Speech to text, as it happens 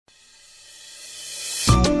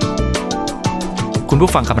คุณ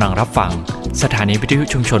ผู้ฟังกำลังรับฟังสถานีวิทยุ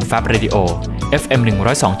ชุมชนแฟบเรดิโอ FM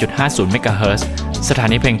 102.50 เมกะเฮิรตซ์สถา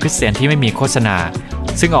นีเพลงคริสเตียนที่ไม่มีโฆษณา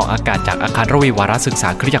ซึ่งออกอากาศจากอาคารระวีวารศึกษา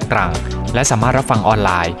คริสตจักรตรังและสามารถรับฟังออนไล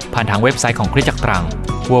น์ผ่านทางเว็บไซต์ของคริสตจักรตรัง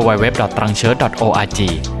www.trangchurch.org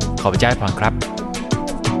ขอพระเจ้าอวยพรครับ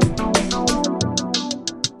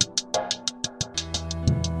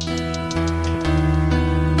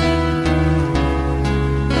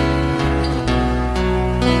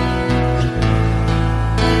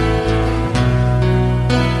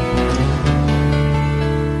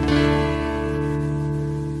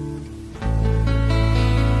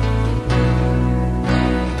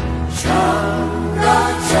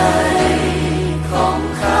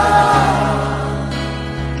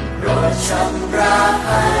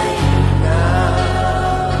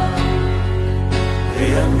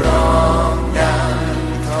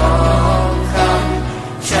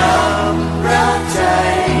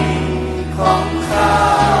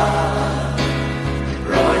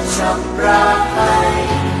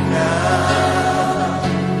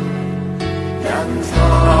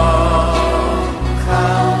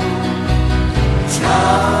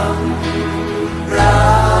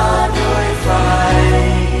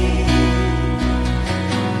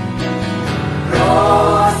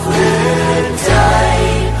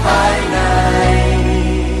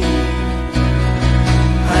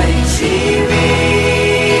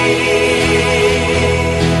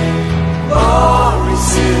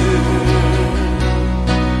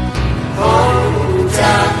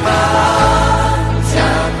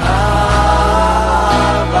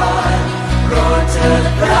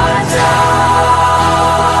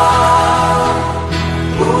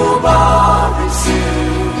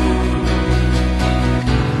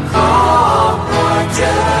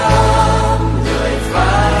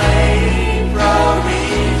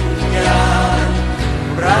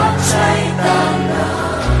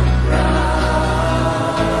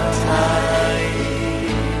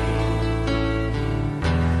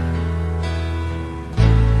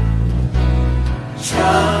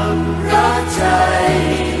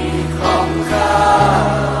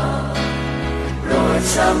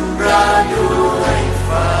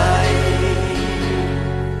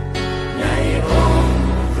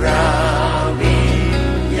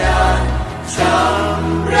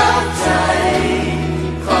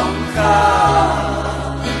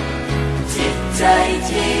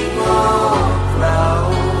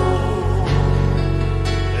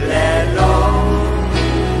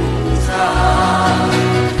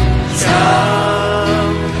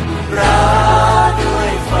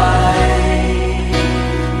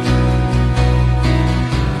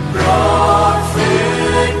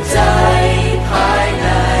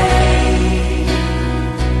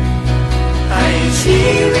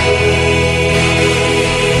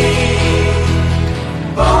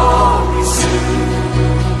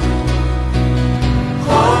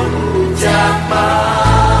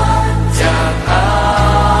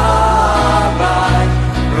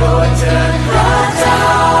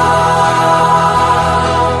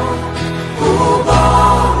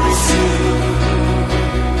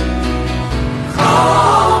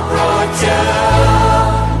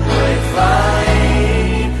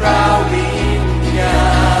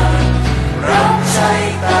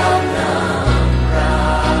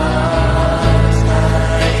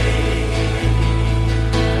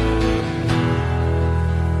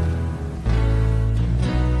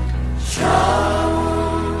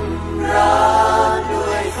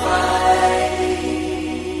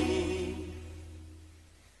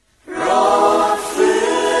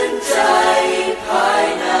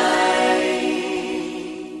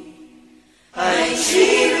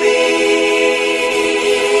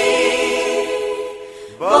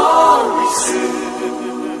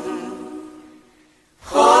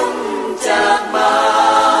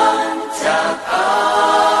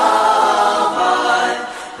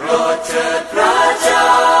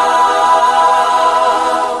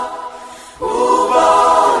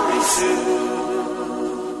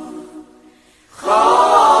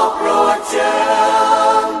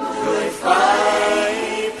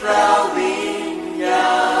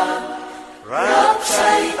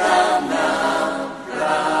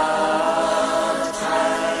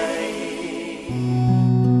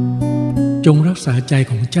จงรักษาใจ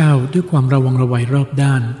ของเจ้าด้วยความระวังระไวรอบ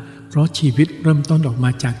ด้านเพราะชีวิตเริ่มต้นออกมา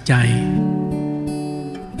จากใจ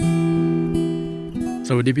ส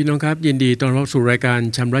วัสดีพี่น้องครับยินดีต้อนรับสู่รายการ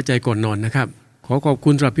ชำระใจก่อนนอนนะครับขอขอบคุ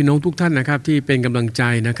ณสำหรับพี่น้องทุกท่านนะครับที่เป็นกำลังใจ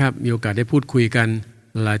นะครับมีโอกาสได้พูดคุยกัน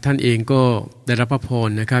หลายท่านเองก็ได้รับพระพร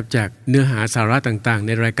นะครับจากเนื้อหาสาระต่างๆใ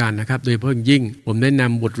นรายการนะครับโดยเฉพาะยิ่งผมได้น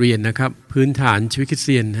ำบทเรียนนะครับพื้นฐานชีวิตคริสเ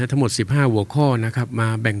ตียนทั้งหมด15หัวข้อนะครับมา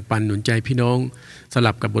แบ่งปันหนุนใจพี่น้องส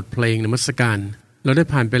ลับกับบทเพลงนมัสการเราได้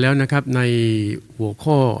ผ่านไปแล้วนะครับในหัว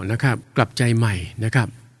ข้อนะครับกลับใจใหม่นะครับ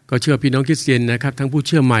ก็เชื่อพี่น้องคริสเตียนนะครับทั้งผู้เ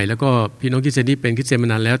ชื่อใหม่แล้วก็พี่น้องคริสเตียนที่เป็นคริสเตียนมา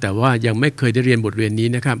นานแล้วแต่ว่ายังไม่เคยได้เรียนบทเรียนนี้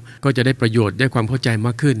นะครับก็จะได้ประโยชน์ได้ความเข้าใจม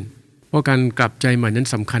ากขึ้นเพราะการกลับใจใหม่นั้น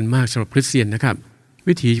สำคัญมากสำหรับคริสเตียนนะครับ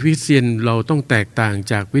วิถีคริสเตียนเราต้องแตกต่าง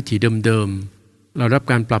จากวิถีเดิมๆเรารับ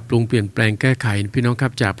การปรับปรุงเปลี่ยนแปลงแก้ไขพี่น้องครั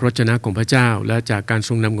บจากพระวจนะของพระเจ้าและจากการท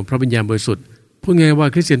รงนำของพระวิญญาณบริสุทธิ์พูดง่ายว่า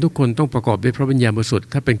คริสเตียนทุกคนต้องประกอบด้วยพระวิญญาณบริสุทธิ์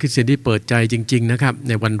ถ้าเป็นคริสเตียนที่เปิดใจจริงๆนะครับใ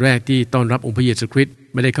นวันแรกที่ต้อนรับองค์พระเยซูคริสต์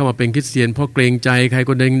ไม่ได้เข้ามาเป็นคริสเตียนเพราะเกรงใจใครค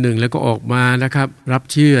นใดหนึ่งแล้วก็ออกมานะครับรับ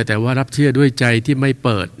เชื่อแต่ว่ารับเชื่อด้วยใจที่ไม่เ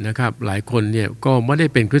ปิดนะครับหลายคนเนี่ยก็ไม่ได้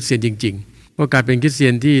เป็นคริสเตียนจริงๆก็กลายเป็นคริสเตี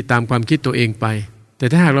ยนที่ตามความคิดตัวเองไปแต่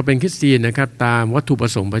ถ้าหากเราเป็นคริสเตียนนะครับตามวัตถุปร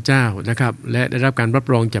ะสงค์พระเจ้านะครับและได้รับการรับ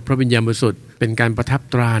รองจากพระวิญญาณบริสุทธิ์เป็นการประทับ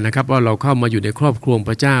ตรานะครับว่าเราเข้ามาอยู่ในครอบครัว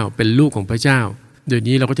พระเจ้าเป็นลูกของพระเจ้าโดย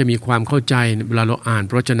นี้เราก็จะมีความเข้าใจเวลาเราอ่าน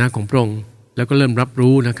พระวจนะของพระองค์แล้วก็เริ่มรับ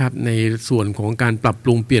รู้นะครับในส่วนของการปรับป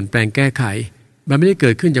รุงเปลี่ยนแปลงแก้ไขมันไม่ได้เกิ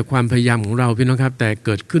ดขึ้นจากความพยายามของเราพี่น้องครับแต่เ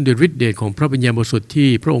กิดขึ้นโดยฤทธิ์เดชของพระวิญญาณบริสุทธิ์ที่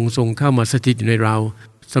พระองค์ทรงเข้ามาสถิตอยู่ในเรา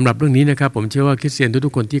สำหรับเรื่องนี้นะครับผมเชื่อว่าคริสเตียนทุ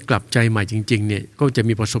กๆคนที่กลับใจใหม่จริงๆเนี่ยก็จะ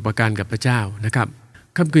มีประสบการณ์กับพระเจ้านะครับ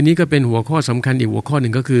ค่ำคืนนี้ก็เป็นหัวข้อสำคัญอีกหัวข้อหนึ่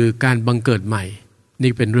งก็คือการบังเกิดใหม่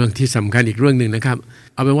นี่เป็นเรื่องที่สำคัญอีกเรื่องหนึ่งนะครับ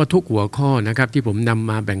เอาเป็นว่าทุกหัวข้อนะครับที่ผมนำ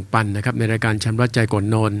มาแบ่งปันนะครับในรายการชำระใจก่อน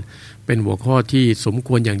นอนเป็นหัวข้อที่สมค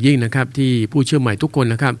วรอย่างยิ่งนะครับที่ผู้เชื่อใหม่ทุกคน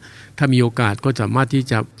นะครับถ้ามีโอกาสก็สามารถที่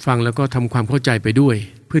จะฟังแล้วก็ทำความเข้าใจไปด้วย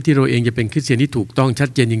เพื่อที่เราเองจะเป็นคริสเตียนที่ถูกต้องชัด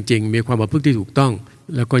เจนจริงๆมีความประพฤติที่ถูกต้อง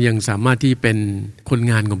แล้วก็ยังสามารถที่เป็นคน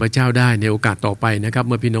งานของพระเจ้าได้ในโอกาสต่อไปนะครับเ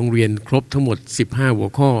มื่อพี่น้องเรียนครบทั้งหมด15หัว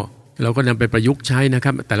ข้อเราก็นำไปประยุกต์ใช้นะค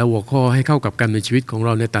รับแต่ละหัวข้อให้เข้ากับการดำเนินชีวิตของเร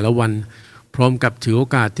าในแต่ละวันพร้อมกับถือโอ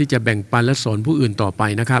กาสที่จะแบ่งปันและสอนผู้อื่นต่อไป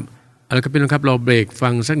นะครับเอาละครับพี่น้องครับเราเบรกฟั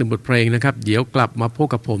งสักหนึ่งบทเพลงนะครับเดี๋ยวกลับมาพบ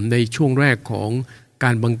กับผมในช่วงแรกของกา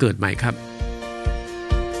รบังเกิดใหม่ครับ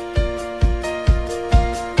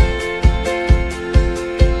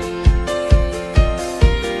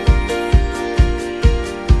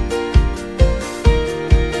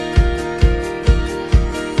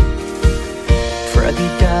พระบิ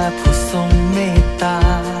ดาผู้ทรงเมตตา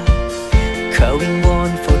ข้าวิงวอ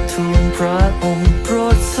นเฝ้าทูลพระองค์โปร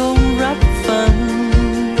ดทรงรับฟัง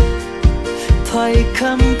ถ้อยค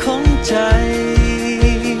ำของใจ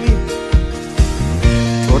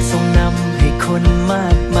โปรดทรงนำให้คนมา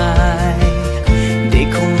กมายได้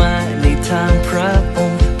เข้ามาในทางพระอ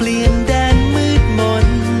งค์เปลี่ยนแดนมืดมน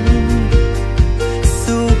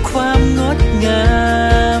สู่ความงดงา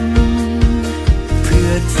มเพื่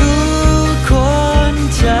อทุกคน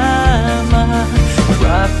จะมากร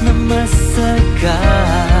าบนมัสกา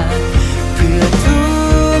รเพื่อทุ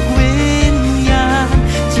กวิญญาณ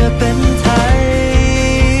จะเป็นไทย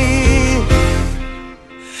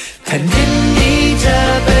แผ่นดินนี้จะ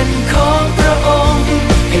เป็นของพระองค์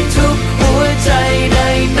ให้ทุกหัวใจได้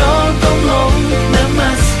น้อมก้มลงน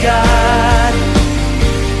มัสการ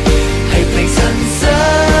ให้เพลงสรรเสริ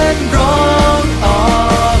ญร้องออ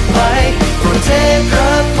กไปโปรดเทพร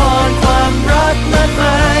ะพรความรักมากม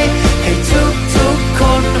ายให้ทุกค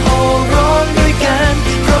นโห่ร้องด้วยกัน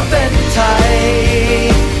เพราะเป็นไทย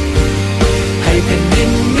ให้แผ่นดิ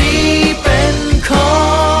นนี้เป็นขอ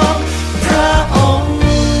งพระองค์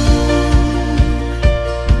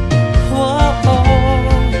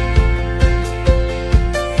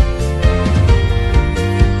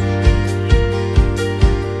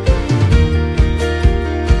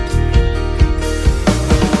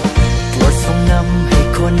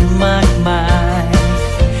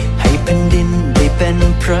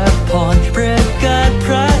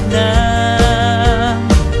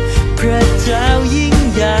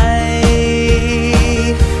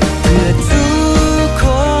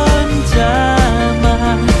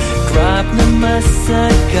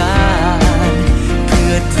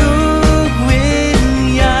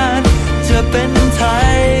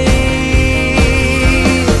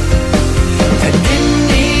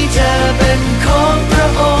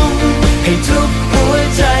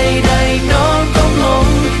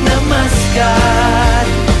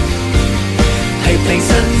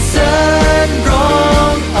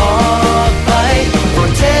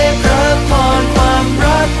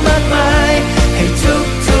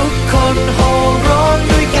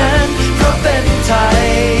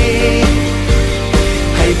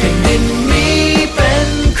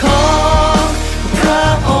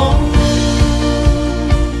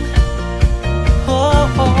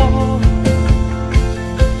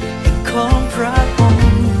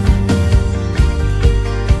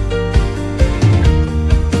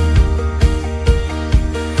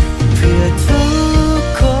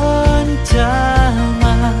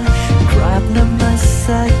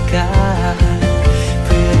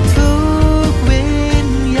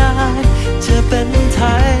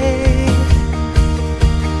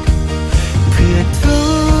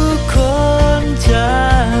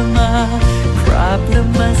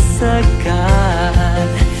การ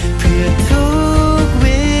เพื่อทุก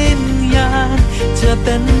วิญญาณจะเ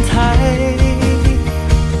ป็นไทย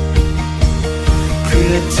เพื่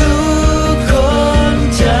อทุกคน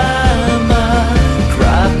จะมากร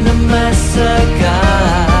าบนมัสกา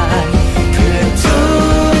รเพื่อทุ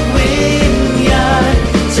กวิญญาณ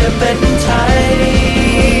จะเป็นไทย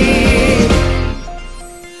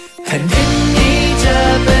แผ่นดินนี้จะ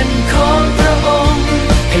เป็นของพระองค์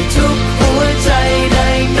ให้ทุกหัวใจได้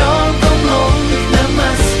น้อมก้มลงนมั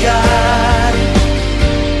สการ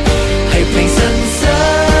ให้เพลงสรรเสริ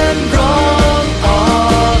ญร้องออ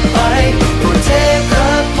กไปโปรดเทพระ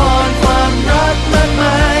พรความรักมากม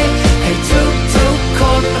ายให้ทุกค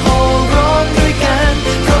นโห่ร้องด้วยกัน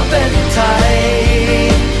เพราะเป็นไทย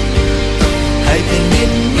ให้แผ่นดิ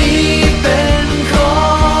นนี้เป็นขอ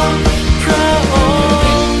งพระอ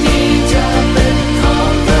งค์นี้จะเป็นขอ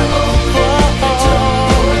งพระองค์ให้ทุก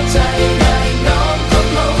หัวใจได้น้อมก้ม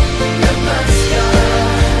ลงนมัส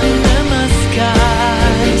กา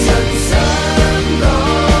รให้สรรเสริญร้อ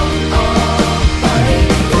งออกไป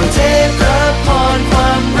โปรดเทพระพรคว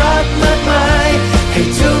ามรักมากมายให้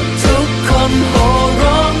ทุกคนโห่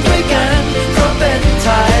ร้องด้วยกันเพราะเป็นไท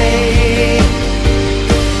ย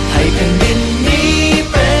ให้แผ่นดินนี้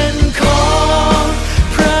เป็นของ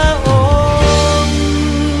พระองค์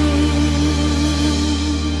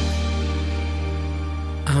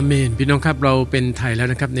อาเมนพี่น้องครับเราเป็นไทยแล้ว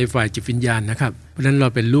นะครับในฝ่ายจิตวิญญาณนะครับเพราะฉะนั้นเรา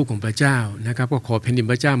เป็นลูกของพระเจ้านะครับก็ขอแผ่นดิน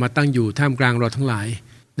พระเจ้ามาตั้งอยู่ท่ามกลางเราทั้งหลาย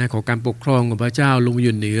นะขอการปกครองของพระเจ้าลงอ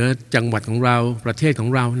ยู่เหนือจังหวัดของเราประเทศของ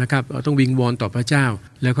เรานะครับเราต้องวิงวอนต่อพระเจ้า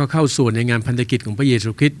แล้วก็เข้าส่วนในงานพันธกิจของพระเยซู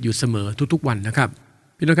คริสต์อยู่เสมอทุกๆวันนะครับ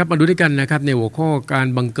พี่น้องครับมาดูด้วยกันนะครับในหัวข้อการ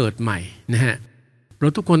บังเกิดใหม่นะฮะเรา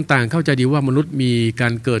ทุกคนต่างเข้าใจดีว่ามนุษย์มีกา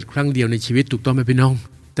รเกิดครั้งเดียวในชีวิตถูกต้องไหมพี่น้อง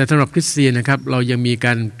แต่สำหรับคริสเตียนนะครับเรายังมีก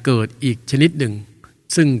ารเกิดอีกชนิดหนึ่ง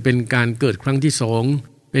ซึ่งเป็นการเกิดครั้งที่สอง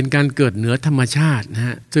เป็นการเกิดเหนือธรรมชาตินะฮ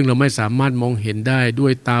ะซึ่งเราไม่สามารถมองเห็นได้ด้ว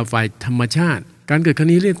ยตาฝ่ายธรรมชาติการเกิดครั้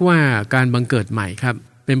งนี้เรียกว่าการบังเกิดใหม่ครับ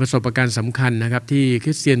เป็นประสบการณ์สำคัญนะครับที่ค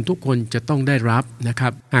ริสเตียนทุกคนจะต้องได้รับนะครั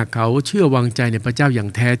บหากเขาเชื่อวางใจในพระเจ้าอย่าง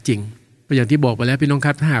แท้จริงอย่างที่บอกไปแล้วพี่น้องค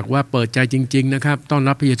รับถ้าหากว่าเปิดใจจริงๆนะครับต้อน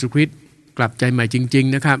รับพระเยซูคริสต์กลับใจใหม่จริง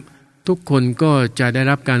ๆนะครับทุกคนก็จะได้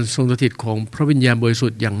รับการทรงสถิตของพระวิญญาณบริสุ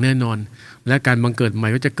ทธิ์อย่างแน่นอนและการบังเกิดใหม่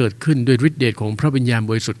ก็จะเกิดขึ้นด้วยฤทธิเดชของพระวิญญาณ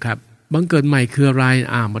บริสุทธิ์ครับบังเกิดใหม่คืออะไร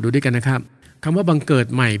มาดูด้วยกันนะครับคำว่าบังเกิด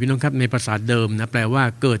ใหม่พี่น้องครับในภาษาเดิมนะแปลว่า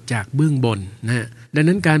เกิดจากเบื้องบนนะดัง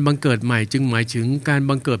นั้นการบังเกิดใหม่จึงหมายถึงการ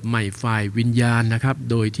บังเกิดใหม่ฝ่ายวิญญาณนะครับ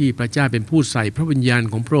โดยที่พระเจ้าเป็นผู้ใส่พระวิญญาณ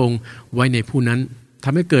ของพระองค์ไว้ในผู้นั้นท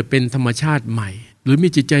ำให้เกิดเป็นธรรมชาติใหม่หรือมี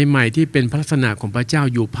จิตใจใหม่ที่เป็นพระลักษณะของพระเจ้า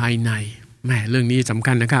อยู่ภายในแหมเรื่องนี้สำ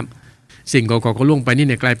คัญนะครับสิ่งเก่าๆก็ล่วงไปนี่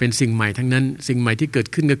เนี่ยกลายเป็นสิ่งใหม่ทั้งนั้นสิ่งใหม่ที่เกิด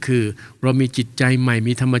ขึ้นก็คือเรามีจิตใจใหม่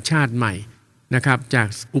มีธรรมชาติใหม่นะครับจาก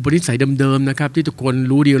อุปนิสัยเดิมๆนะครับที่ทุกคน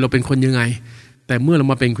รู้ดีเราเป็นคนยังไงแต่เมื่อเรา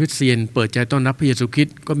มาเป็นคริสเตียนเปิดใจต้อนรับพระเยซูคริส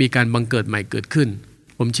ต์ก็มีการบังเกิดใหม่เกิดขึ้น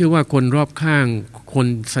ผมเชื่อว่าคนรอบข้างคน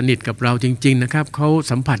สนิทกับเราจริงๆนะครับเขา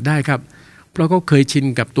สัมผัสได้ครับเพราะเขาเคยชิน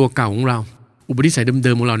กับตัวเก่าของเราอุปนิสัยเ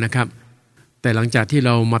ดิมๆของเรานะครับแต่หลังจากที่เร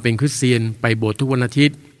ามาเป็นคริสเตียนไปโบสถ์ทุกวันอาทิต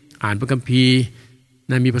ย์อ่านพระคัมภีร์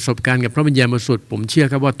มีประสบการณ์กับพระวิญญาณบริสุทธิ์ผมเชื่อ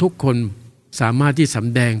ครับว่าทุกคนสามารถที่ส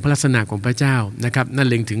ำแดงพระลักษณะของพระเจ้านะครับนั่น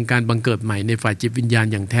เล็งถึงการบังเกิดใหม่ในฝ่ายจิตวิญญาณ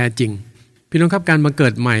อย่างแท้จริงพี่น้องครับการบังเกิ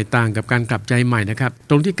ดใหม่ต่างกับการกลับใจใหม่นะครับ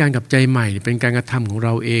ตรงที่การกลับใจใหม่เป็นการกระทำของเร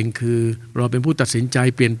าเองคือเราเป็นผู้ตัดสินใจ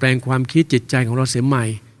เปลี่ยนแปลงความคิดจิตใจของเราเสียใหม่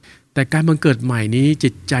แต่การบังเกิดใหม่นี้จิ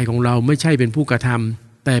ตใจของเราไม่ใช่เป็นผู้กระท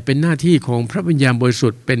ำแต่เป็นหน้าที่ของพระวิญญาณบริสุ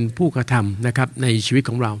ทธิ์เป็นผู้กระทำนะครับในชีวิต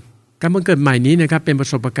ของเราการบังเกิดใหม่นี้นะครับเป็นประ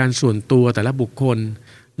สบการณ์ส่วนตัวแต่ละบุคคล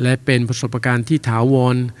และเป็นประสบการณ์ที่ถาว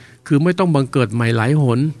รคือไม่ต้องบังเกิดใหม่หลายห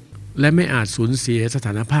นและไม่อาจสูญเสียสถ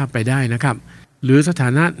านภาพไปได้นะครับหรือสถา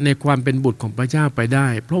นะในความเป็นบุตรของพระเจ้าไปได้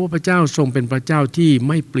เพราะว่าพระเจ้าทรงเป็นพระเจ้าที่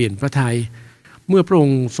ไม่เปลี่ยนพระทัยเมื่อพระอง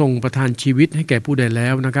ค์ทรงประทานชีวิตให้แก่ผู้ใดแล้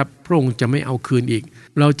วนะครับพระองค์จะไม่เอาคืนอีก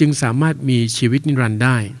เราจึงสามารถมีชีวิตนิรันดร์ไ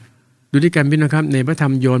ด้ดูด้วยกันพี่นะครับในพระธร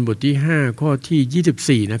รมโยนบทที่5ข้อ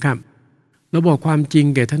ที่24นะครับเราบอกความจริง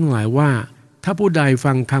แก่ท่านทั้งหลายว่าถ้าผู้ใด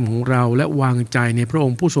ฟังคำของเราและวางใจในพระอง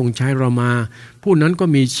ค์ผู้ทรงใช้เรามาผู้นั้นก็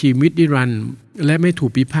มีชีวิตนิรันดร์และไม่ถู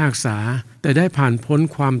กพิพากษาแต่ได้ผ่านพ้น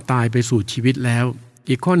ความตายไปสู่ชีวิตแล้ว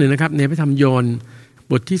อีกข้อหนึ่งนะครับในพระธรรมโยน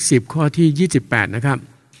บทที่10ข้อที่28นะครับ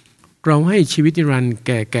เราให้ชีวิตนิรันดร์แ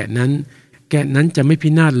ก่แกะนั้นจะไม่พิ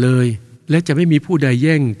นาศเลยและจะไม่มีผู้ใดแ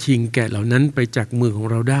ย่งชิงแกะเหล่านั้นไปจากมือของ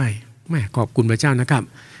เราได้แม่ขอบคุณพระเจ้านะครับ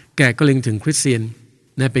แกะก็เล็งถึงคริสเตียน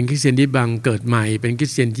เป็นคริสเตียนที่บังเกิดใหม่เป็นคริ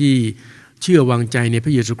สเตียนที่เชื่อวางใจในพร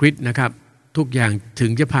ะเยซูคริสต์นะครับทุกอย่างถึ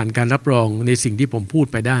งจะผ่านการรับรองในสิ่งที่ผมพูด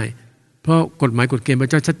ไปได้เพราะกฎหมายกฎเกณฑ์พระ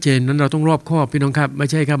เจ้าชัดเจนนั้นเราต้องรอบคอบพี่น้องครับไม่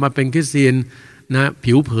ใช่ครับมาเป็นคริสเตียน นะ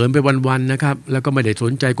ผิวเผินไปวันๆนะครับแล้วก็ไม่ได้ส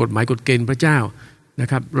นใจกฎหมายกฎเกณฑ์พระเจ้านะ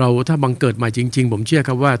ครับเราถ้าบังเกิดใหม่จริงๆผมเชื่อค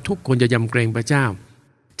รับว่าทุกคนจะยำเกรงพระเจ้า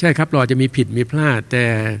ใช่ครับเราจะมีผิดมีพลาดแต่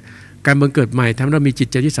การบังเกิดใหม่ทำให้เรามีจิต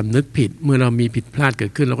ใจที่สำนึกผิดเมื่อเรามีผิดพลาดเกิ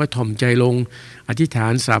ดขึ้นเราก็ถ่อมใจลงอธิษฐา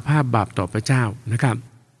นสารภาพบาปต่อพระเจ้านะครับ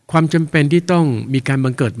ความจำเป็นที่ต้องมีการบั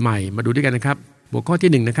งเกิดใหม่มาดูด้วยกันนะครับหัวข้อ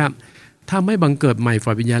ที่1นะครับถ้าไม่บังเกิดใหม่ฝ่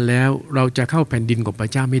ายวิญญาณแล้วเราจะเข้าแผ่นดินของพระ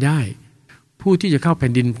เจ้าไม่ได้ผู้ที่จะเข้าแผ่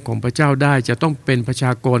นดินของพระเจ้าได้จะต้องเป็นประช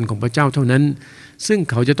ากรของพระเจ้าเท่านั้นซึ่ง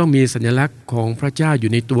เขาจะต้องมีสัญลักษณ์ของพระเจ้าอ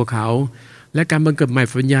ยู่ในตัวเขาและการบังเกิดใหม่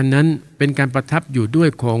ฝ่ายวิญญาณนั้นเป็นการประทับอยู่ด้วย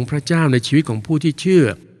ของพระเจ้าในชีวิตของผู้ที่เชื่อ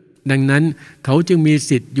ดังนั้นเขาจึงมี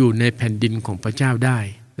สิทธิ์อยู่ในแผ่นดินของพระเจ้าได้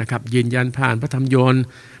นะครับยืนยันผ่านพระธรรมโยน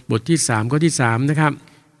บทที่3ข้อที่3นะครับ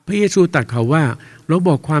พระเยซูตรัสเขาว่าเราบ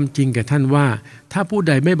อกความจริงแก่ท่านว่าถ้าผู้ใ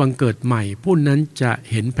ดไม่บังเกิดใหม่ผู้นั้นจะ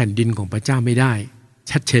เห็นแผ่นดินของพระเจ้าไม่ได้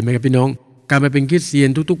ชัดเจนไหมครับพี่น้องการมาเป็นคริสเตียน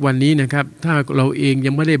ทุกๆวันนี้นะครับถ้าเราเอง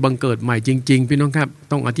ยังไม่ได้บังเกิดใหม่จริงๆพี่น้องครับ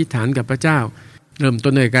ต้องอธิษฐานกับพระเจ้าเริ่มต้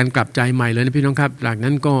นในการกลับใจใหม่เลยนะพี่น้องครับจาก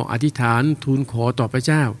นั้นก็อธิษฐานทูลขอต่อพระ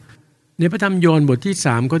เจ้าในพระธรรมโยนบทที่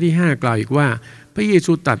3ข้อที่5กล่าวอีกว่าพระเย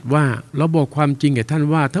ซูตรัสว่าเราบอกความจริงแก่ท่าน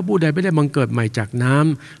ว่าถ้าผู้ใดไม่ได้บังเกิดใหม่จากน้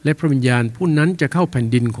ำและพระวิญญาณผู้นั้นจะเข้าแผ่น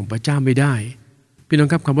ดินของพระเจ้าไม่ได้พี่น้อง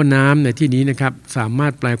ครับคำว่าน้ำในที่นี้นะครับสามาร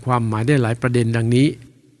ถแปลความหมายได้หลายประเด็นดังนี้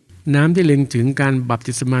น้ำที่เล็งถึงการบัพ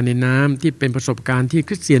ติศมาในน้ำที่เป็นประสบการณ์ที่ค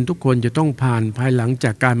ริสเตียนทุกคนจะต้องผ่านภายหลังจ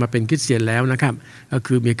ากการมาเป็นคริสเตียนแล้วนะครับก็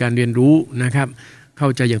คือมีการเรียนรู้นะครับเข้า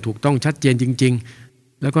ใจอย่างถูกต้องชัดเจนจริง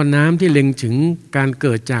ๆแล้วก็น้ำที่เล็งถึงการเ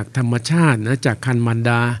กิดจากธรรมชาตินะจากครรภ์มารด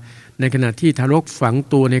าในขณะที่ทารกฝัง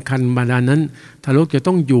ตัวในครรภ์มารดานั้นทารกจะ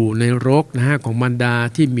ต้องอยู่ในรกนะฮะของมารดา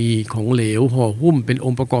ที่มีของเหลวห่อหุ้มเป็นอ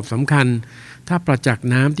งค์ประกอบสำคัญถ้าปราศจาก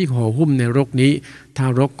น้ำที่ห่อหุ้มในรกนี้ทา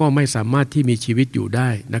รกก็ไม่สามารถที่มีชีวิตอยู่ได้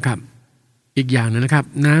นะครับอีกอย่างนะครับ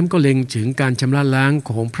น้ำก็เล็งถึงการชำระล้าง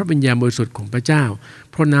ของพระวิญญาณบริสุทธิ์ของพระเจ้า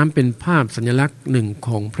เพราะน้ำเป็นภาพสัญลักษณ์หนึ่งข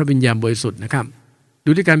องพระวิญญาณบริสุทธิ์นะครับดู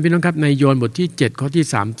ด้วยกันพี่น้องครับในโยนบทที่7ข้อที่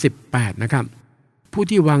38นะครับผู้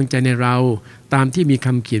ที่วางใจในเราตามที่มีค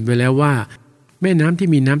ำเขียนไว้แล้วว่าแม่น้ำที่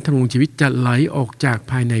มีน้ำทำรงชีวิตจะไหลออกจาก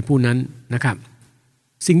ภายในผู้นั้นนะครับ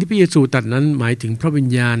สิ่งที่พระเยซูตรัสนั้นหมายถึงพระวิญ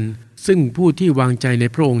ญาณซึ่งผู้ที่วางใจใน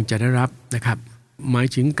พระองค์จะได้รับนะครับหมาย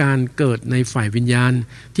ถึงการเกิดในฝ่ายวิญญาณ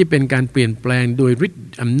ที่เป็นการเปลี่ยนแปลงโดยฤทธิ์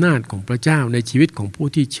อำนาจของพระเจ้าในชีวิตของผู้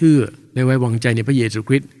ที่เชื่อและไว้วางใจในพระเยซู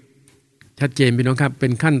คริสต์ชัดเจนพี่น้องครับเป็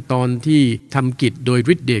นขั้นตอนที่ทำกิจโดย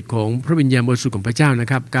ฤทธิ์เดชของพระวิญญาณบริสุทธิ์ของพระเจ้านะ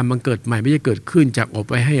ครับการบังเกิดใหม่ไม่ได้เกิดขึ้นจากออก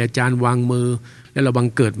ไปให้อาจารย์วางมือและเราบัง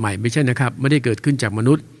เกิดใหม่ไม่ใช่นะครับไม่ได้เกิดขึ้นจากม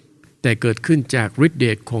นุษย์แต่เกิดขึ้นจากฤทธิ์เด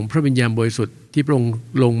ชของพระวิญญาณบริสุทธิ์ที่พระองค์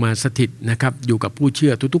ลงมาสถิตนะครับอยู่กับผู้เชื่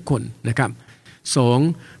อทุกๆคนนะครับ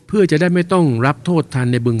2เพื่อจะได้ไม่ต้องรับโทษทัน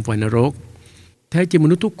ในบึงไฟนรกแท้จริงม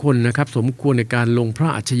นุษย์ทุกคนนะครับสมควรในการลงพระ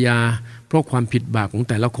อัจฉริยะเพราะความผิดบาปของ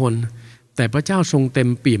แต่ละคนแต่พระเจ้าทรงเต็ม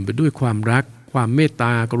เปี่ยมไปด้วยความรักความเมตต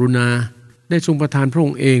ากรุณาได้ทรงประทานพระอ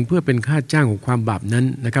งค์เองเพื่อเป็นค่าจ้างของความบาปนั้น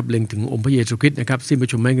นะครับเล็งถึงองค์พระเยซูคริสต์นะครับสิ้นพระ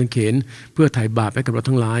ชนม์ไม้กางเขนเพื่อไถ่บาปให้กับเรา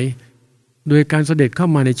ทั้งหลายโดยการเสด็จเข้า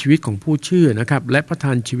มาในชีวิตของผู้เชื่อนะครับและประท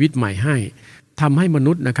านชีวิตใหม่ให้ทำให้ม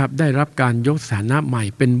นุษย์นะครับได้รับการยกสถานะใหม่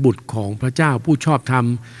เป็นบุตรของพระเจ้าผู้ชอบธรรม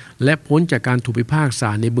และพ้นจากการถูกพิพากษา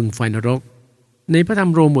ในบึงไฟนรกในพระธรร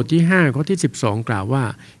มโรมบทที่5ข้อที่12กล่าวว่า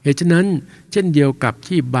เหตุฉะนั้นเช่นเดียวกับ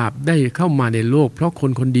ที่บาปได้เข้ามาในโลกเพราะค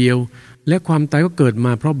นคนเดียวและความตายก็เกิดม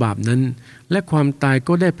าเพราะบาปนั้นและความตาย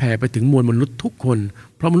ก็ได้แผ่ไปถึงมวลมนุษย์ทุกคน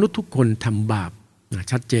เพราะมนุษย์ทุกคนทำบาป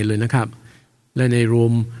ชัดเจนเลยนะครับและในโร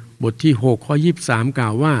มบทที่6ข้อ23กล่า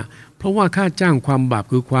วว่าเพราะว่าค่าจ้างความบาป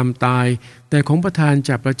คือความตายแต่ของประทานจ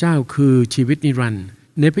ากพระเจ้าคือชีวิตนิรันดร์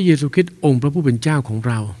ในพระเยซูคริสต์องค์พระผู้เป็นเจ้าของ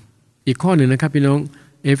เราอีกข้อหนึ่งนะครับพี่น้อง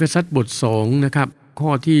เอเฟซัสบท2นะครับข้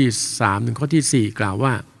อที่3ถึงข้อที่4กล่าว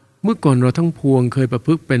ว่าเมื่อก่อนเราทั้งพวงเคยประพ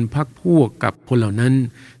ฤติเป็นพรรคพวกกับคนเหล่านั้น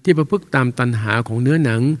ที่ประพฤติตามตัณหาของเนื้อห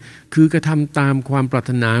นังคือกระทำตามความปราร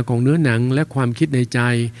ถนาของเนื้อหนังและความคิดในใจ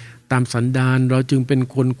ตามสันดานเราจึงเป็น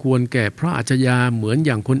คนควรแก่พระอัจฉริยะเหมือนอ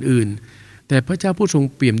ย่างคนอื่นแต่พระเจ้าผู้ทรง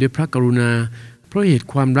เปี่ยมด้วยพระกรุณาเพราะเหตุ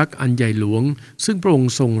ความรักอันใหญ่หลวงซึ่งพระอง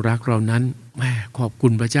ค์ทรงรักเรานั้นขอบคุ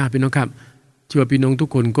ณพระเจ้าพี่น้องครับเชื่อพี่น้องทุก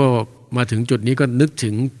คนก็มาถึงจุดนี้ก็นึกถึ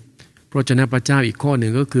งพระวจนะพระเจ้าอีกข้อหนึ่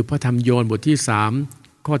งก็คือพระธรรมโยนบทที่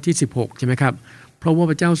3ข้อที่16ใช่ไหมครับเพราะว่า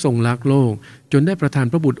พระเจ้าทรงรักโลกจนได้ประทาน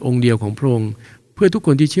พระบุตรองค์เดียวของพระองค์เพื่อทุกค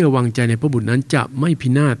นที่เชื่อวางใจในพระบุตรนั้นจะไม่พิ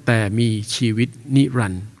นาศแต่มีชีวิตนิรั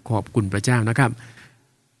นดร์ขอบคุณพระเจ้านะครับ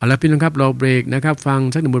เอาละพี่น้องครับเราเบรกนะครับฟัง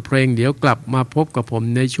สักหนึ่งบทเพลงเดี๋ยวกลับมาพบกับผม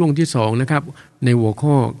ในช่วงที่2นะครับในหัว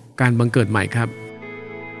ข้อการบังเกิดใหม่ครับ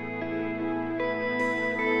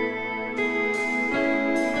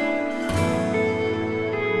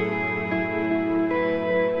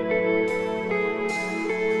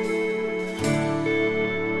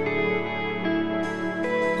เ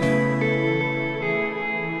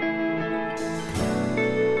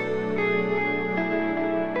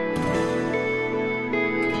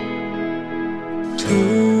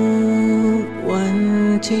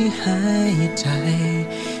ที่หายใจ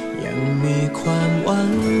ยังมีความหวั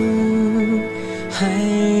งให้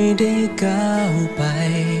ได้ก้าวไป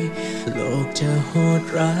โลกจะโหด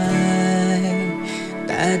ร้ายแ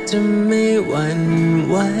ต่จะไม่หวั่น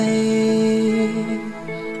ไหว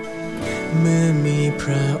เมื่อมีพ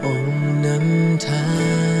ระองค์นำทา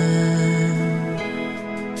ง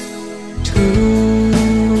ทุ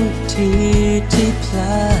กที่ที่พล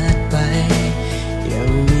าดไปยัง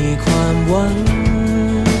มีความหวัง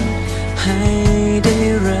ให้ได้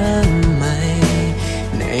เริ่มใหม่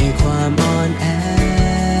ในความอ่อนแอ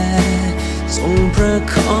ทรงประ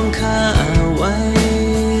คองข้าไว้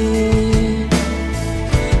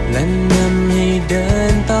และนำให้เดิ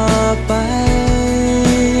นต่อไป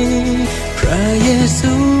พระเย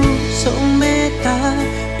ซูทรงเมตตา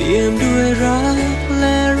เปี่ยมด้วยรักแล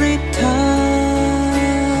ะฤทธา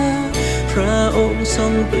พระองค์ทร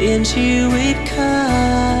งเปลี่ยนชีวิตข้า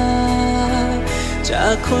จา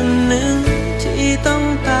กคนหนึ่งที่ต้อง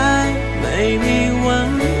ตายไม่มีหวั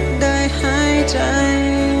งได้หายใจ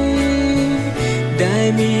ได้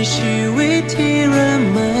มีชีวิตที่เริ่ม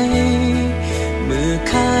ใหม่เมื่อ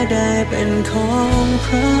ข้าได้เป็นของพ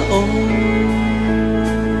ระองค์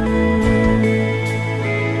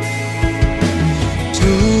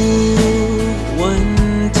ทุกวัน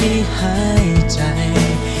ที่หายใจ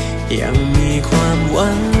ยังมีความห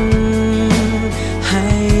วังให้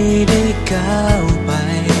ได้ก้าวไป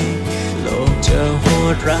โลกจะโห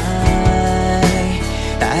ดร้าย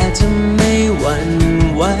แต่จะไม่หวั่น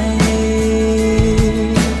ไหว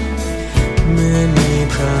เมื่อมี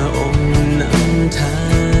พระองค์นำทา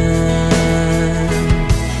ง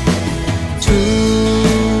ทุ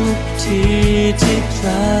กที่ที่พล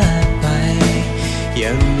าดไป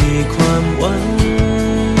ยังมีความหวัง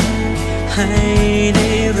ให้ได้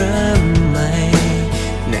เริ่มใหม่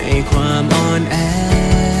ในความอ่อนแอ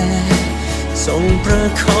ทรงประ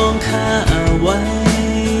คองข้าไว้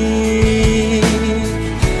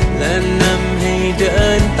และนำให้เดิ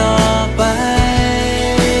นต่อไป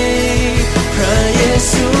พระเย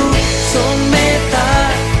ซูทรงเมตตา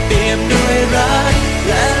เปี่ยมด้วยรักแ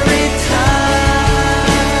ละฤทธา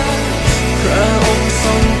พระองค์ท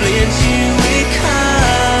รงเปลี่ยนชีวิตข้า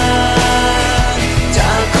จ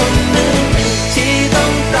ากคนหนึ่งที่ต้อ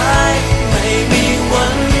งตายไม่มีหวั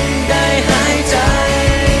งได้หายใจ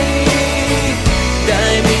ได้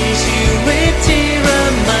มีชีวิตที่เริ่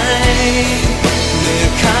มใหม่เมื่อ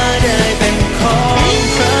ข้าได้เป็นของ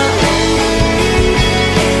พระองค์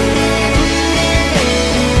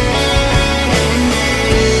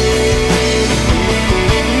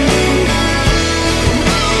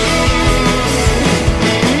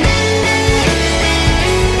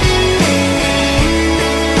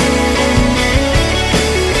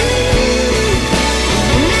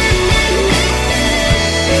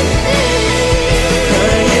พร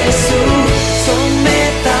ะเยซูทรงเม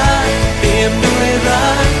ตตาเปี่ยมด้วยรั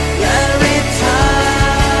กและฤทธา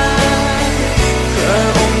พระ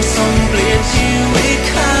องค์ทรงเปลี่ยนชีวิต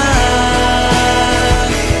ข้า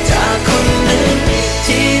จากคนหนึ่ง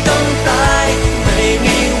ที่ต้องตายไม่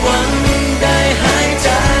มีหวังได้หายใจ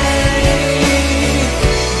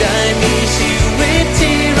ได้มีชีวิต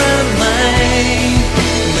ที่เริ่มใหม่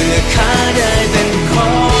เมื่อข้าได้เป็นข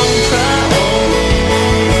องพระองค์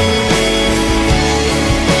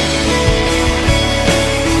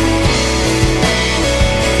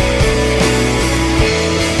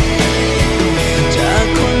จาก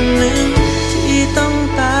คนหนึ่งที่ต้อง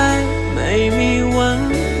ตายไม่มีหวัง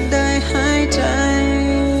ได้หายใจ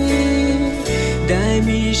ได้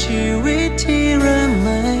มีชีวิตที่เริ่มให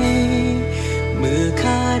ม่เมื่อ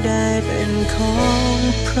ข้าได้เป็นของ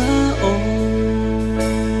พระองค์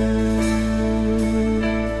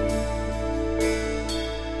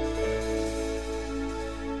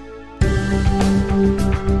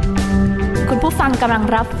คุณผู้ฟังกำลัง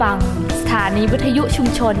รับฟังสถานีวิทยุชุม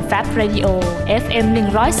ชน FAB Radio FM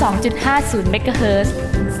 102.50 MHz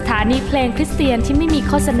สถานีเพลงคริสเตียนที่ไม่มี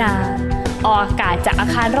โฆษณาออกอากาศจากอา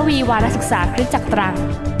คารระวีวารศึกษาคริสตจักรตรัง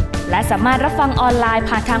และสามารถรับฟังออนไลน์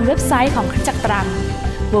ผ่านทางเว็บไซต์ของคริสตจักรตรัง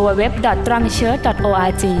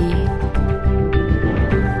www.trangchurch.org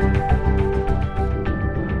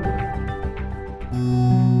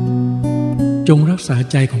จงรักษา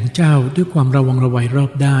ใจของเจ้าด้วยความระวังระไวรอ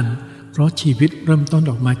บด้านเพราะชีวิตเริ่มต้น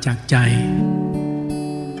ออกมาจากใจ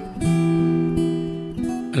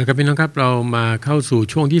แล้วครับพี่น้องครับเรามาเข้าสู่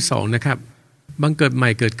ช่วงที่2นะครับบังเกิดใหม่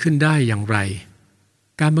เกิดขึ้นได้อย่างไร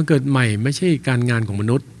การบังเกิดใหม่ไม่ใช่การงานของม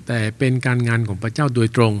นุษย์แต่เป็นการงานของพระเจ้าโดย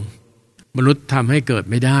ตรงมนุษย์ทำให้เกิด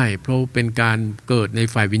ไม่ได้เพราะเป็นการเกิดใน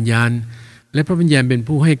ฝ่ายวิญญาณและพระวิญญาณเป็น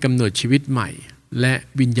ผู้ให้กำเนิดชีวิตใหม่และ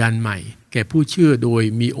วิญญาณใหม่แก่ผู้เชื่อโดย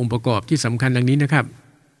มีองค์ประกอบที่สำคัญดังนี้นะครับ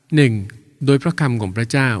 1. โดยพระคำของพระ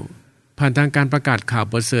เจ้าผ่านทางการประกาศข่าว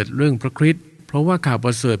ประเสริฐเรื่องพระคริสต์เพราะว่าข่าวป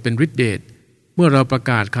ระเสริฐเป็นฤทธิเดชเมื่อเราประ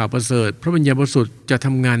กาศข่าวประเสริฐพระวิญญาณบริสุทธิ์จะท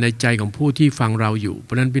ำงานในใจของผู้ที่ฟังเราอยู่เพ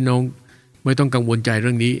ราะนั้นพี่น้องไม่ต้องกังวลใจเ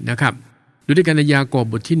รื่องนี้นะครับดูด้วยกันในยากอบ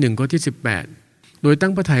บทที่1ข้อที่18โดยตั้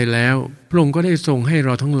งพระทัยแล้วพระองค์ก็ได้ทรงให้เร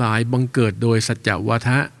าทั้งหลายบังเกิดโดยสัจจวาท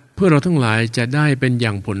ะเพื่อเราทั้งหลายจะได้เป็นอย่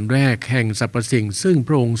างผลแรกแห่งสรรพสิ่งซึ่งพ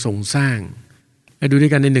ระองค์ทรงสร้างและดูด้ว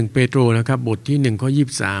ยกันใน1เปโตรนะครับบทที่1ข้อ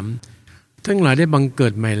23ทั้งหลายได้บังเกิ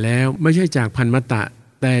ดใหม่แล้วไม่ใช่จากพันธุ์มตะ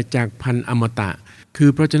แต่จากพันธุ์อมตะคือ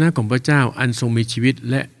พระวจนะของพระเจ้าอันทรงมีชีวิต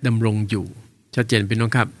และดำรงอยู่ชัดเจนพี่น้อ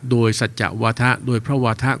งครับโดยสัจจวาทะโดยพระว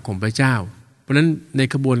าทะของพระเจ้าเพราะนั้นใน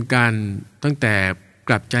กระบวนการตั้งแต่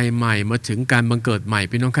กลับใจใหม่มาถึงการบังเกิดใหม่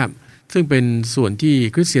พี่น้องครับซึ่งเป็นส่วนที่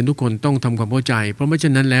คริสเตียนทุกคนต้องทำความเข้าใจเพราะไม่เช่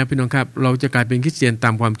นนั้นแล้วพี่น้องครับเราจะกลายเป็นคริสเตียนตา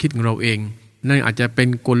มความคิดของเราเองนั่นอาจจะเป็น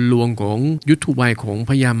กลลวงของยุทธวายของ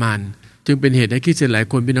พญามารจึงเป็นเหตุให้คริสเตียนหลาย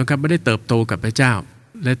คนพี่น้องครับไม่ได้เติบโตกับพระเจ้า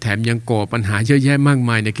และแถมยังก่อปัญหาเยอะแยะมาก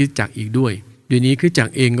มายในคริสตจักรอีกด้วยเดี๋ยวนี้คริสตจัก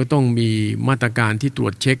รเองก็ต้องมีมาตรการที่ตรว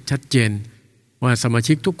จเช็คชัดเจนว่าสมา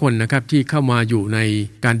ชิกทุกคนนะครับที่เข้ามาอยู่ใน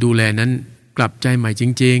การดูแลนั้นกลับใจใหม่จ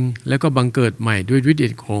ริงๆแล้วก็บังเกิดใหม่ด้วยฤทธิ์เด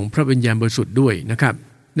ชของพระวิญญาณบริสุทธิ์ด้วยนะครับ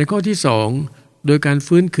ในข้อที่2โดยการ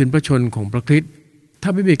ฟื้นคืนพระชนของพระคริสต์ถ้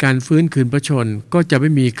าไม่มีการฟื้นคืนพระชนก็จะไ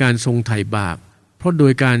ม่มีการทรงไถ่บาปเพราะโด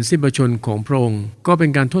ยการสิ้นพระชนของพระองค์ก็เป็น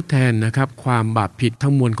การทดแทนนะครับความบาปผิดทั้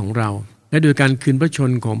งมวลของเราและโดยการคืนพระช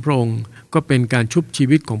นของพระองค์ก็เป็นการชุบชี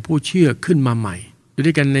วิตของผู้เชื่อขึ้นมาใหม่ด้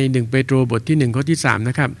วยกันใน1เปโตรบทที่1ข้อที่3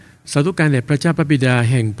นะครับสาธุการแด่พระเจ้าพระบิดา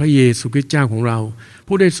แห่งพระเยซูคริสต์เจ้าของเรา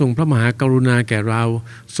ผู้ได้ทรงพระมหากรุณาแก่เรา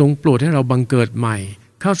ทรงโปรดให้เราบังเกิดใหม่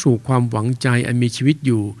เข้าสู่ความหวังใจอันมีชีวิตอ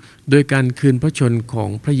ยู่โดยการคืนพระชนของ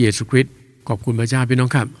พระเยซูคริสต์ขอบคุณพระเจ้าพี่น้อ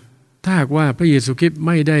งครับถ้าหากว่าพระเยซูคริสต์ไ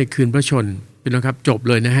ม่ได้คืนพระชนพี่น้องครับจบ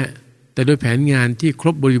เลยนะฮะแต่โดยแผนงานที่คร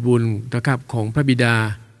บบริบูรณ์นะครับของพระบิดา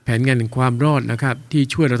แผนงานแห่งความรอดนะครับที่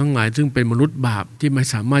ช่วยเราทั้งหลายซึ่งเป็นมนุษย์บาปที่ไม่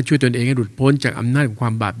สามารถช่วยตนเองให้หลุดพ้นจากอำนาจของควา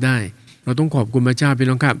มบาปได้เราต้องขอบคุณพระเจ้าพี่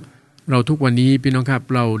น้องครับเราทุกวันนี้พี่น้องครับ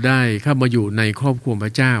เราได้เข้ามาอยู่ในครอบครัวพ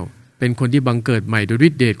ระเจ้าเป็นคนที่บังเกิดใหม่โดยฤ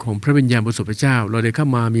ทธิ์เดชของพระวิญญาณบริสุทธิ์พระเจ้าเราได้เข้า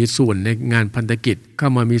มามีส่วนในงานพันธกิจเข้า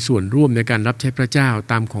มามีส่วนร่วมในการรับใช้พระเจ้า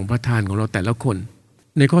ตามของประทานของเราแต่ละคน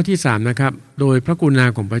ในข้อที่3นะครับโดยพระกรุณา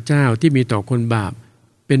ของพระเจ้าที่มีต่อคนบาป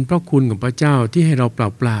เป็นพระคุณของพระเจ้าที่ให้เราเ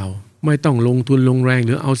ปล่าๆไม่ต้องลงทุนลงแรงห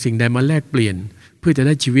รือเอาสิ่งใดมาแลกเปลี่ยนเพื่อจะไ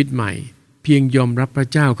ด้ชีวิตใหม่เพียงยอมรับพระ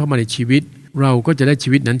เจ้าเข้ามาในชีวิตเราก็จะได้ชี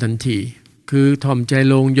วิตนั้นทันทีคือถ่อมใจ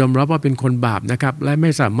ลงยอมรับว่าเป็นคนบาปนะครับและไม่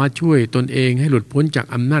สามารถช่วยตนเองให้หลุดพ้นจาก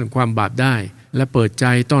อำนาจความบาปได้และเปิดใจ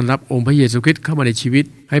ต้อนรับองค์พระเยซูคริสต์เข้ามาในชีวิต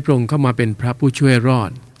ให้พระองค์เข้ามาเป็นพระผู้ช่วยรอด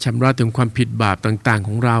ชำระถึงความผิดบาปต่างๆข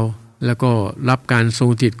องเราแล้วก็รับการทรง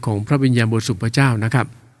สถิตของพระวิญญาณบริสุทธิ์พระเจ้านะครับ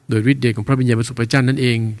โดยฤทธิ์เดชของพระวิญญาณบริสุทธิ์พระเจ้านั่นเอ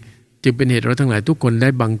งจึงเป็นเหตุเราทั้งหลายทุกคนได้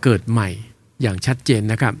บังเกิดใหม่อย่างชัดเจน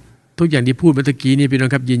นะครับทุกอย่างที่พูดเมื่อกี้นี้พี่น้อ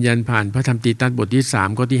งครับยืนยันผ่านพระธรรมตีตัสบทที่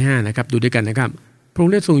3ข้อที่5นะครับดูด้วยกันนะครับพระอง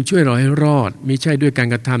ค์ได้ทรงช่วยเราให้รอดมิใช่ด้วยการ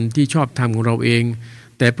กระทำที่ชอบธรรมของเราเอง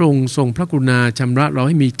แต่พระองค์ทรงพระกรุณาชำระเราใ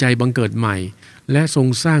ห้มีใจบังเกิดใหม่และทรง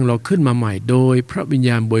สร้างเราขึ้นมาใหม่โดยพระวิญญ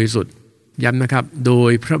าณบริสุทธิ์ย้ำนะครับโด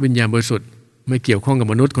ยพระวิญญาณบริสุทธิ์ไม่เกี่ยวข้องกับ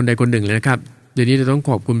มนุษย์คนใดคนหนึ่งเลยนะครับเดี๋ยวนี้เราต้อง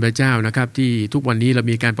ขอบคุณพระเจ้านะครับที่ทุกวันนี้เรา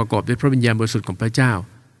มีการประกอบด้วยพระวิญญาณบริสุทธิ์ของพระเจ้า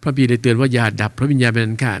พระบิดาได้เตือนว่าอย่าดับพระวิญญาณเป็น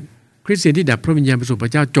อันขาดคริสเตียนที่ดับพระวิญญาณบริสุทธิ์พร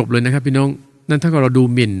ะเจ้าจบเลยนะครับพี่น้องนั่นถ้าเราดู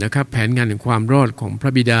หมิ่นนะครับแผนงานแห่งความรอดของพร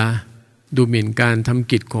ะบิดาดูหมิ่นการท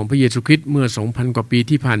ำกิจของพระเยซูคริสต์เมื่อ 2,000 กว่าปี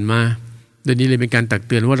ที่ผ่านมาเดี๋ยวนี้เลยเป็นการตักเ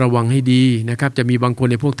ตือนว่าระวังให้ดีนะครับจะมีบางคน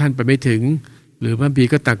ในพวกท่านไปไม่ถึงหรือพระบิด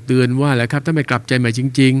าก็ตักเตือนว่าแหละครับถ้าไม่กลับใจใหม่จ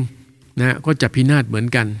ริงๆนะก็จะพินาศเหมือน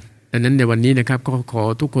กันดังนั้นในวันนี้นะครับก็ขอ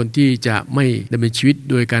ทุกคนที่จะไม่ดำเนินชีวิต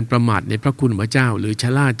โดยการประมาทในพระคุณพระเจ้าหรือชะ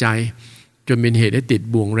ล่าใจจนเป็นเหตุให้ติด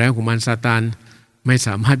บ่วงแร้วของมารซาตานไม่ส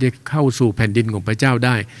ามารถจะเข้าสู่แผ่นดินของพระเจ้าไ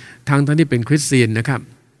ด้ทั้งที่เป็นคริสเตียนนะครับ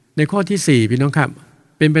ในข้อที่4พี่น้องครับ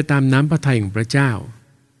เป็นไปตามน้ำพระทัยของพระเจ้า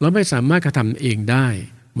เราไม่สามารถกระทำเองได้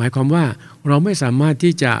หมายความว่าเราไม่สามารถ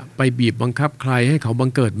ที่จะไปบีบบังคับใครให้เขาบัง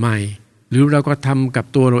เกิดใหม่หรือเราก็ทำกับ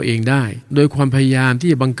ตัวเราเองได้โดยความพยายามที่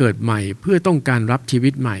จะบังเกิดใหม่เพื่อต้องการรับชีวิ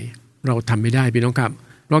ตใหม่เราทำไม่ได้พี่น้องครับ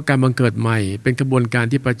เพราะการบังเกิดใหม่เป็นกระบวนการ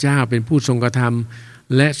ที่พระเจ้าเป็นผู้ทรงกระท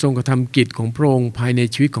ำและทรงกระทำกิจของพระองค์ภายใน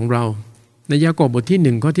ชีวิตของเราในยากอบบทที่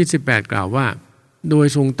1ข้อที่18กล่าวว่าโดย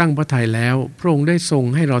ทรงตั้งพระทัยแล้วพระองค์ได้ทรง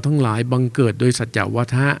ให้เราทั้งหลายบังเกิดโดยสัจจวา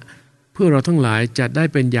ทะเพื่อเราทั้งหลายจะได้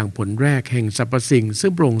เป็นอย่างผลแรกแห่งสรรพสิ่งซึ่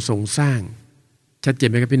งพระองค์ทรงสร้างชัดเจน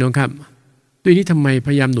ไหมครับพี่น้องครับด้วยนี้ทำไมพ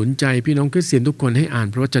ยายามหนุนใจพี่น้องคริสเตียนทุกคนให้อ่าน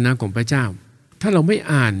พระวจนะของพระเจ้าถ้าเราไม่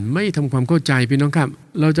อ่านไม่ทำความเข้าใจพี่น้องครับ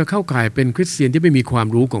เราจะเข้าข่ายเป็นคริสเตียนที่ไม่มีความ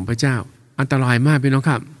รู้ของพระเจ้าอันตรายมากพี่น้อง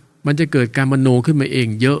ครับมันจะเกิดการมโนขึ้นมาเอง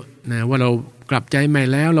เยอะนะว่าเรากลับใจใหม่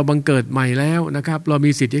แล้วเราบังเกิดใหม่แล้วนะครับเรา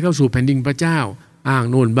มีสิทธิ์ที่เข้าสู่แผ่นดินพระเจ้า อ้าง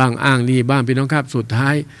โน่นบ้างอ้างนี่บ้างพี่น้องครับสุดท้า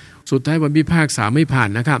ยวันพิพากษาไม่ผ่าน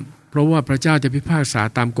นะครับเพราะว่าพระเจ้าจะพิพากษา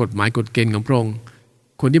ตามกฎหมายกฎเกณฑ์ของพระองค์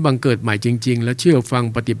คนที่บังเกิดใหม่จริงๆและเชื่อฟัง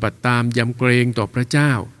ปฏิบัติตามยำเกรงต่อพระเจ้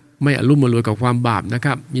าไม่อลุ่มอล่วยกับความบาปนะค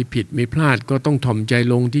รับมีผิดมีพลาดก็ต้องถ่อมใจ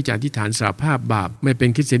ลงที่จะอธิษฐานสารภาพบาปไม่เป็น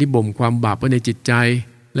คริสเตียนที่บ่มความบาปไว้ในจิตใจ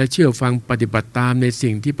และเชื่อฟังปฏิบัติตามใน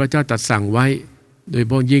สิ่งที่พระเจ้าตรัสสั่งไว้โดยเฉ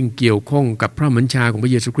พาะยิ่งเกี่ยวข้องกับพระบัญชาของพร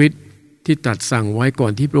ะเยซูคริสต์ที่ตรัสสั่งไว้ก่อ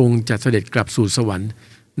นที่พระองค์จะเสด็จกลับสู่สวรรค์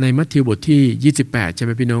ในมัทธิวบทที่28ใช่ไห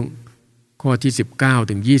มพี่น้องข้อที่19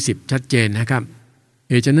ถึง20ชัดเจนนะครับ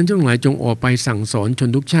เหตุฉะนั้นจงหลายจงออกไปสั่งสอนชน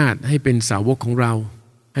ทุกชาติให้เป็นสาวกของเรา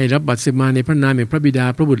ให้รับบัพติศมาในพระนามแห่งพระบิดา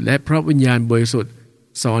พระบุตรและพระวิญญาณบริสุทธิ์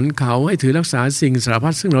สอนเขาให้ถือรักษาสิ่งสารพั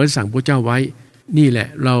ดซึ่งเราได้สั่งพระเจ้าไว้นี่แหละ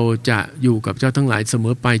เราจะอยู่กับเจ้าทั้งหลายเสม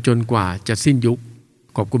อไปจนกว่าจะสิ้นยุค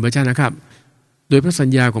ขอบคุณพระเจ้านะครับโดยพระสัญ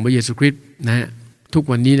ญาของพระเยซูคริสต์นะทุก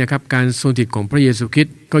วันนี้นะครับการทรงสถิตของพระเยซูคริส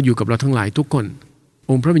ต์ก็อยู่กับเราทั้งหลายทุกคน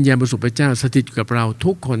องค์พระวิญญาณบริสุทธิ์พระเจ้าสถิตอยู่กับเรา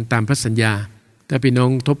ทุกคนตามพระสัญญาแต่พี่น้อง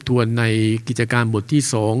ทบทวนในกิจการบทที่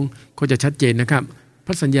2ก็จะชัดเจนนะครับพ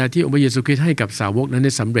ระสัญญาที่องค์พระเยซูคริสต์ให้กับสาวกนั้นไ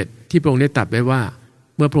ด้สำเร็จที่พระองค์ได้ตรัสไว้ว่า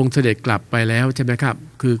เมื่อพระองค์เสด็จกลับไปแล้วใช่ไหมครับ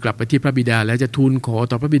คือกลับไปที่พระบิดาแล้วจะทูลขอ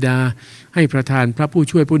ต่อพระบิดาให้ประทานพระผู้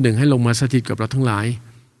ช่วยผู้หนึ่งให้ลงมาสถิตกับเราทั้งหลาย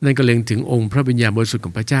นั่นก็เล็งถึงองค์พระวิญญาณบริสุทธิ์ข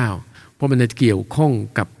องพระเจ้าเพราะมันเกี่ยวข้อง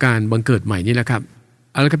กับการบังเกิดใหม่นี่แหละครับ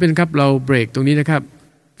เอาละครับเป็นครับเราเบรกตรงนี้นะครับ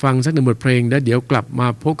ฟังสักหนึ่งบทเพลงแล้วเดี๋ยวกลับมา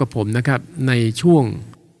พบกับผมนะครับในช่วง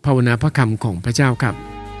ภาวนาพระคำของพระเจ้าครับ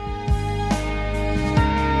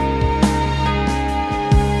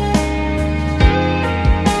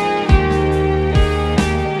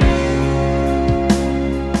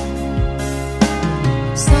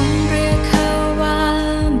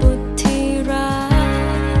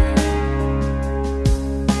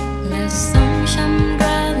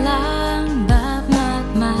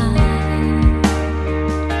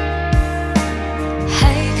ใ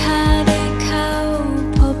ห้ข้าได้เข้า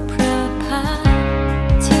พบพระพักตร์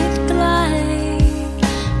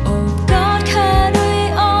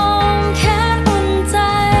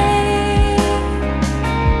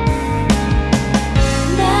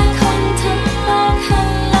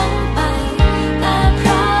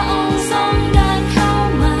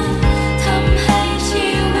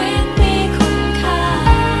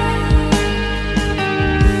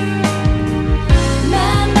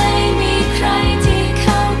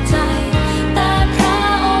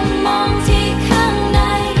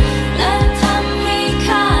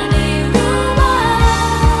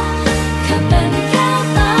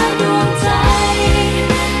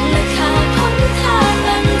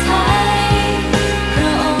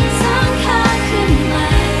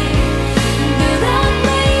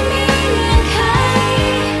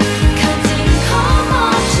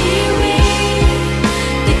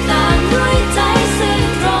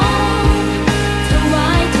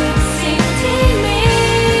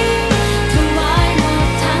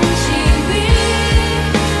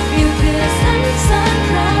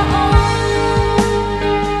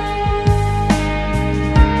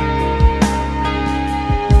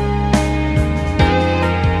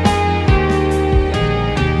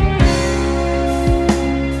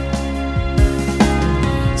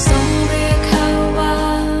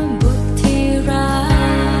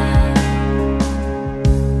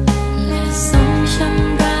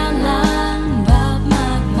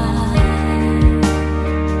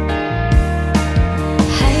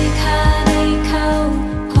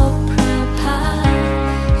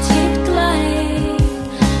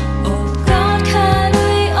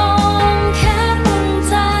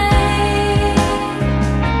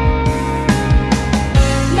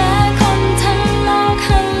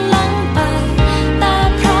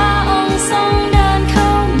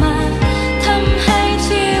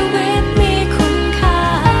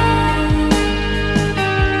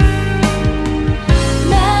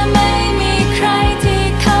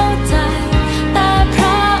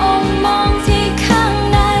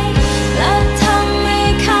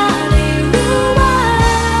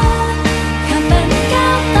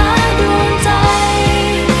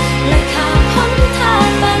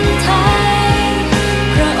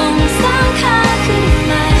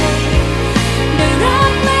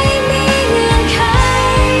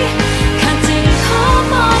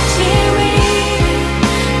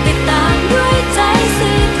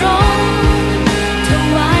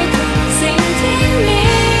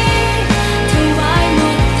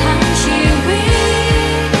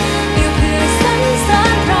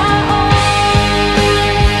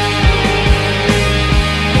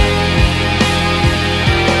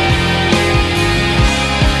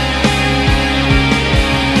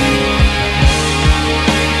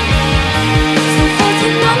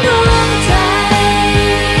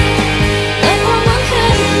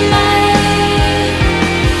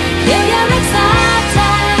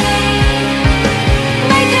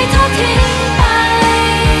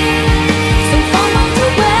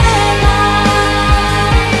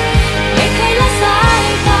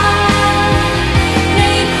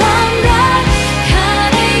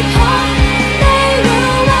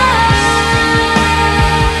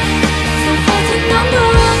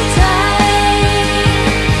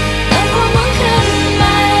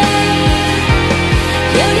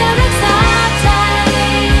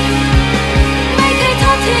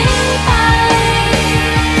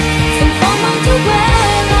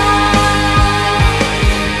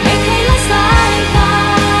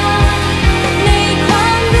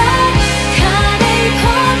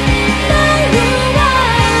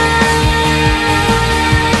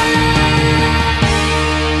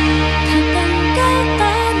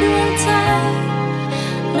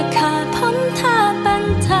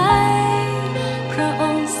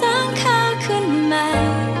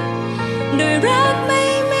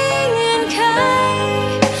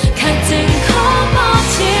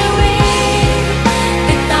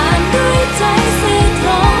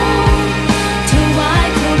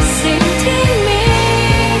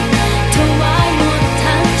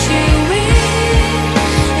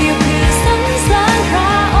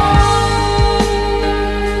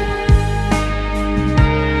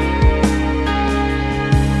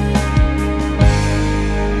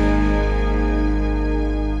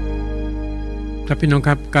ครับพี่น้อง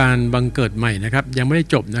ครับการบังเกิดใหม่นะครับยังไม่ได้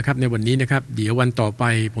จบนะครับในวันนี้นะครับเดี๋ยววันต่อไป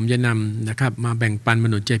ผมจะนำนะครับมาแบ่งปันม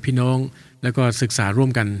นุษย์ใจพี่น้องแล้วก็ศึกษาร่วม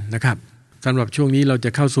กันนะครับสำหรับช่วงนี้เราจะ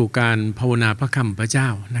เข้าสู่การภาวนาพระคำพระเจ้า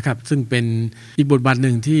นะครับซึ่งเป็นอีกบทบาทห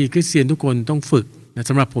นึ่งที่คริสเตียนทุกคนต้องฝึกนะ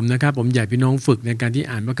สำหรับผมนะครับผมอยากพี่น้องฝึกในการที่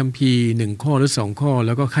อ่านพระคัมภีร์1ข้อหรือ2ข้อแ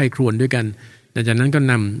ล้วก็ไข้ครวญด้วยกันจากนั้นก็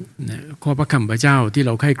นำข้อพระคำพระเจ้าที่เ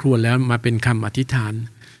ราไข้ครวญแล้วมาเป็นคำอธิษฐาน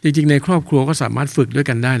จริงๆในครอบครัวก็สามารถฝึกด้วย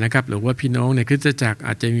กันได้นะครับหรือว่าพี่น้องในคริสตจักรอ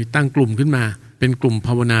าจจะมีตั้งกลุ่มขึ้นมาเป็นกลุ่มภ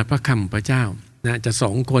าวนาพระคำพระเจ้านะจะ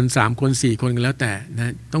2คน3คน4คนกันแล้วแต่น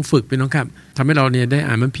ะต้องฝึกพี่น้องครับทำให้เราเนี่ยได้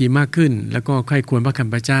อ่านพระคัมภีร์มากขึ้นแล้วก็ใคร่ครวญพระค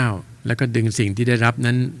ำพระเจ้าแล้วก็ดึงสิ่งที่ได้รับ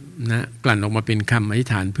นั้นนะกลั่นออกมาเป็นคำอธิษ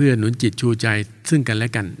ฐานเพื่อหนุนจิตชูใจซึ่งกันและ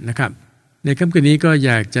กันนะครับในค่ำคืนนี้ก็อ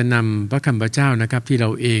ยากจะนำพระคำพระเจ้านะครับที่เรา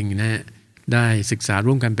เองนะได้ศึกษา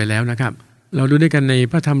ร่วมกันไปแล้วนะครับเราดูด้วยกันใน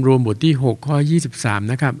พระธรรมโรมบทที่6ข้อ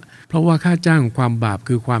23นะครับเพราะว่าค่าจ้างความบาป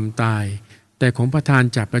คือความตายแต่ของประทาน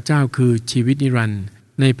จากพระเจ้าคือชีวิตนิรันดร์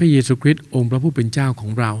ในพระเยซูคริสต์องค์พระผู้เป็นเจ้าขอ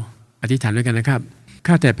งเราอธิษฐานด้วยกันนะครับ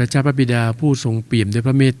ข้าแต่พระเจ้าพระบิดาผู้ทรงเปี่ยมด้วยพ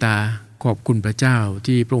ระเมตตาขอบคุณพระเจ้า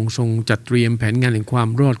ที่พระองค์ทรงจัดเตรียมแผนงานแห่งความ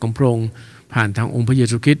รอดของพระองค์ผ่านทางองค์พระเย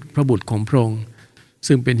ซูคริสต์พระบุตรของพระองค์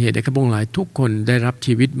ซึ่งเป็นเหตุให้ข้าพงหลายทุกคนได้รับ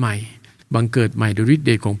ชีวิตใหม่บังเกิดใหม่โดยฤทธิ์เ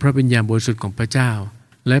ดชของพระวิญญาณบริสุทธิ์ของพระเจ้า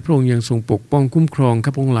และพระองค์ยังทรงปกป้องคุ้มครองข้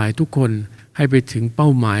าพงหลายทุกคนให้ไปถึงเป้า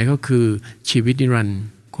หมายก็คือชีวิตนิรันดร์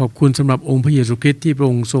ขอบคุณสำหรับองค์พระเยซูคริสต์ที่พระ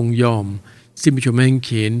องค์ทรงยอมสิ้นพระชนม์แห่งเข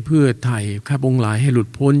นเพื่อไถ่ข้าพงหลายให้หลุด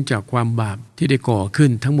พ้นจากความบาปที่ได้ก่อขึ้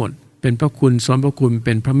นทั้งหมดเป็นพระคุณซ้อนพระคุณเ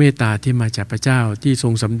ป็นพระเมตตาที่มาจากพระเจ้าที่ทร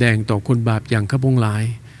งสำแดงต่อคนบาปอย่างข้าพงหล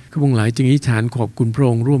ายจึงอธิษฐานขอบคุณพระอ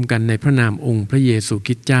งค์ร่วมกันในพระนามองค์พระเยซูค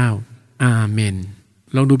ริสต์เจ้าอาเมน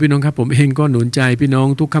ลองดูพี่น้องครับผมเองก็หนุนใจพี่น้อง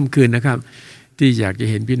ทุกค่ำคืนนะครับที่อยากจะ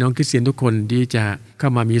เห็นพี่น้องคริสเตียนทุกคนที่จะเข้า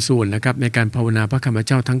มามีส่วนนะครับในการภาวนาพระคำพระเ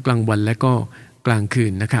จ้าทั้งกลางวันและก็กลางคื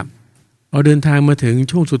นนะครับเราเดินทางมาถึง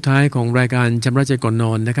ช่วงสุดท้ายของรายการชำระใจก่อนน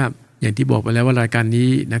อนนะครับอย่างที่บอกไปแล้วว่ารายการนี้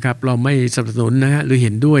นะครับเราไม่สนับสนุนนะฮะหรือเ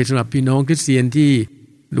ห็นด้วยสำหรับพี่น้องคริสเตียนที่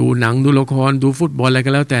ดูหนังดูละครดูฟุตบอลอะไรก็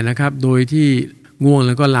แล้วแต่นะครับโดยที่ง่วงแ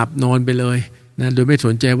ล้วก็หลับนอนไปเลยนะโดยไม่ส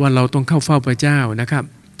นใจว่าเราต้องเข้าเฝ้าพระเจ้านะครับ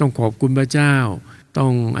ต้องขอบคุณพระเจ้าต้อ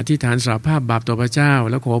งอธิษฐานสารภาพบาปต่อพระเจ้า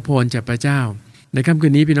แล้วขอพรจากพระเจ้าในค่ำคื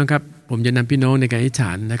นนี้พี่น้องครับผมจะนำพี่น้องในการอธิษฐ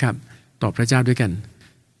านนะครับต่อพระเจ้าด้วยกัน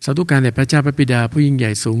สาธุการแด่พระเจ้าพระบิดาผู้ยิ่งให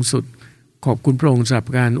ญ่สูงสุดขอบคุณพระองค์สำหรับ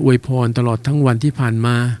การอวยพรตลอดทั้งวันที่ผ่านม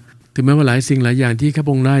าถึงแม้ว่าหลายสิ่งหลายอย่างที่ข้าพ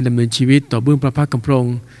งได้ดำเนินชีวิตต่อเบื้องพระพักของพระอง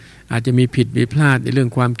ค์อาจจะมีผิดมีพลาดในเรื่อง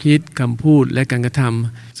ความคิดคำพูดและการกระท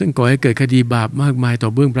ำซึ่งก่อให้เกิดคดีบาปมากมายต่อ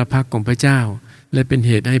เบื้องพระพักของพระเจ้าและเป็นเ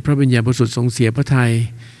หตุให้พระวิญญาณบริสุทธิ์ทรงเสียพระทัย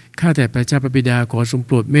ข้าแต่พระเจ้าพระบิดาขอทรงโ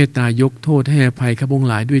ปรดเมตตายกโทษให้อภัยข้าพง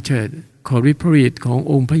หลายด้วยเถิดขอฤทธิ์พระฤทธิ์ของ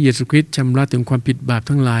องค์พระเยซูคริสต์ชำระถึงความผิดบาป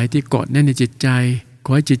ทั้งหลายที่เกาะแน่นในจิตใจข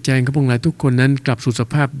อให้จิตใจข้าพงหลายทุกคนนั้นกลับสู่ส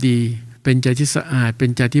ภาพดีเป็นใจที่สะอาดเป็น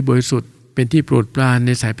ใจที่บริสุทธิ์เป็นที่โปรดปรานใน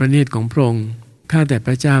สายพระเนตรของพระองค์ข้าแต่พ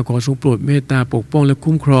ระเจ้าขอทรงโปรดเมตตาปกป้องและ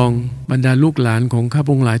คุ้มครองบรรดาลูกหลานของข้าพ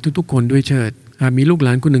งหลายทุกๆคนด้วยเถิดหากมีลูกหล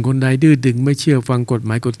านคนหนึ่งคนใดดื้อดึงไม่เชื่อฟังกฎห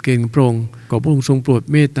มายกฎเกณฑ์ของพระองค์ขอพระองค์ทรงโปรด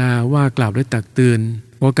เมตตาว่ากล่าวและตักเตือน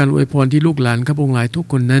ขอการอวยพรที่ลูกหลานข้าพงหลายทุก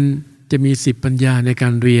คนนั้นจะมีสิบปัญญาในกา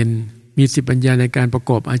รเรียนมีสิบปัญญาในการประ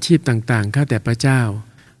กอบอาชีพต่างๆข้าแต่พระเจ้า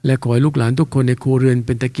และขอให้ลูกหลานทุกคนในครัวเรือนเ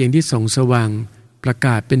ป็นตะเกียงที่ส่องสว่างประก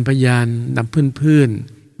าศเป็นพยานนำเพื่อน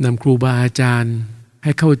ๆนำครูบาอาจารย์ใ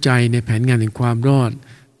ห้เข้าใจในแผนงานแห่งความรอด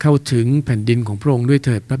เข้าถึงแผ่นดินของพระองค์ด้วยเ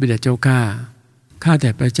ถิดพระบิดาเจ้าข้าแต่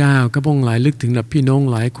พระเจ้าข้าพงหลายลึกถึงกับพี่น้อง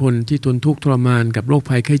หลายคนที่ทนทุกข์ทรมานกับโรค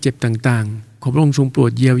ภัยไข้เจ็บต่างๆขอพระองค์ทรงโปร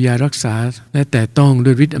ดเยียวยารักษาและแต่ต้องด้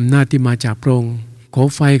วยฤทธิ์อำนาจที่มาจากพระองค์ขอ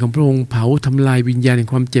ไฟของพระองค์เผาทำลายวิญญาณแห่ง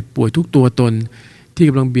ความเจ็บป่วยทุกตัวตนที่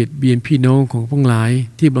กำลังเบียดเบียนพี่น้องของพวกหลาย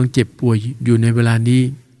ที่กำลังเจ็บป่วยอยู่ในเวลานี้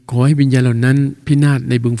ขอให้วิญญาณเหล่านั้นพินาศ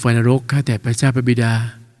ในบึงไฟนรกข้าแต่พระเจ้าพระบิดา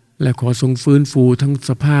และขอทรงฟื้นฟูทั้ง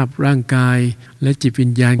สภาพร่างกายและจิตวิ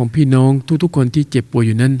ญญาณของพี่น้องทุกๆคนที่เจ็บป่วยอ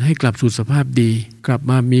ยู่นั้นให้กลับสู่สภาพดีกลับ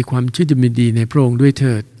มามีความเชื่อมั่นดีในพระองค์ด้วยเ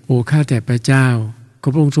ถิดโอ้ข้าแต่พระเจ้าขอ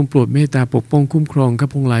พระองค์ทรงโปรดเมตตาปกป้องคุ้มครองข้า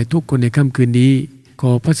พงหลายทุกคนในค่ำคืนนี้ข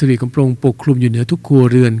อพระสิริของพระองค์ปกคลุมอยู่เหนือทุกครัว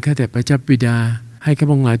เรือนข้าแต่พระเจ้าบิดาให้ข้า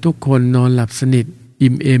พงหลายทุกคนนอนหลับสนิท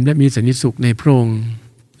อิ่มเอมและมีสันติสุขในพระองค์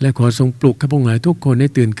และขอทรงปลุกข้าพงหลายทุกคนให้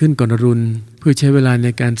ตื่นขึ้นก่อนอรุณเพื่อใช้เวลาใน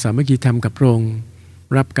การสามัคคีธรรมกับพระองค์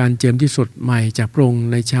รับการเจิมที่สดใหม่จากพระองค์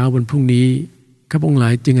ในเช้าวันพรุ่งนี้ข้าพงหลา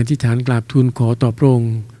ยจึงอธิษฐานกราบทูลขอต่อพระอง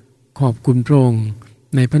ค์ขอบคุณพระองค์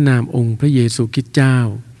ในพระนามองค์พระเยซูคริสต์เจ้า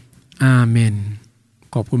อาเมน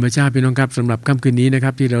ขอบคุณพระเจ้าพี่น้องครับสำหรับค่ำคืนนี้นะค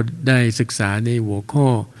รับที่เราได้ศึกษาในหัวข้อ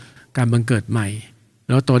การบังเกิดใหม่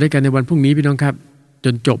เราต่อได้กันในวันพรุ่งนี้พี่น้องครับจ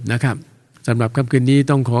นจบนะครับสำหรับค่ำคืนนี้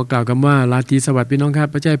ต้องขอกล่าวคำว่าราตรีสวัสดิ์พี่น้องครับ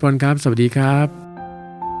พระเจ้าอวยพรครับสวัสดีครับ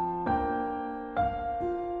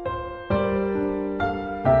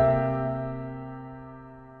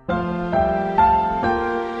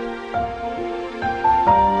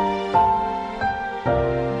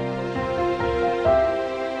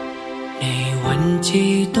ในวัน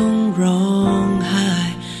ที่ต้องร้องไห้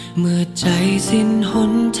เมื่อใจสิ้นห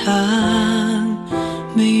นทาง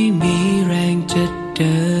ไม่มีแรงจะเ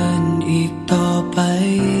ดินอีกต่อไป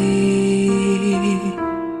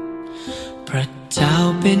พระเจ้า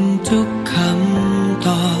เป็นทุกคำต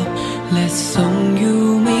อบและทรงอยู่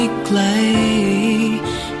ไม่ไกล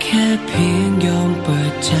แค่เพียงยอมเปิ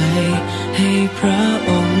ดใจให้พระ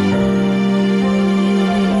องค์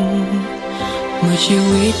เมื่อชี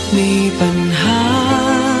วิตมีปัญหา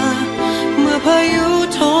เมื่อพายุ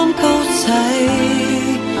โถมเข้าใส่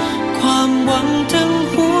ความหวังทั้ง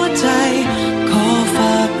หัวใจขอฝ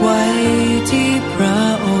ากไว้ที่พระ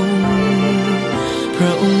องค์พร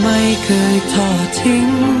ะองค์ไม่เคยทอดทิ้ง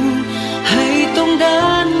ให้ต้องเดิ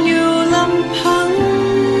นอยู่ลำพัง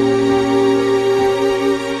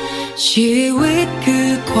ชีวิตคือ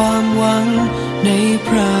ความหวังในพ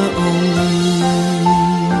ระองค์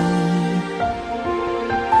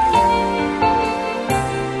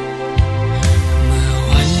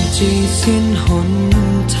ที่สิ้นหน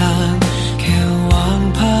ทางแค่วาง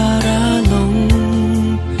ภาระลง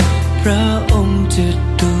พระองค์จะ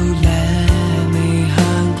ดูแลไม่ห่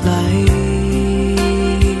างไกล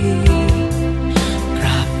กร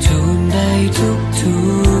าบทูลได้ทุก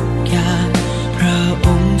อย่างพระอ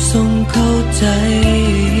งค์ทรงเข้าใจ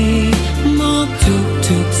มอบทุ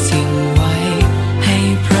กสิ่งไว้ให้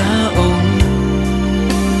พระองค์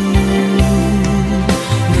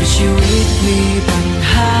เมื่อชีวิตมีปัญ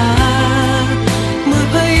หาเมื่อ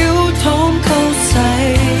พายุโถมเข้าใส่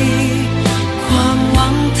ความหวั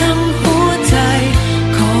งทั้งหัวใจ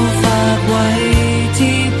ขอฝากไว้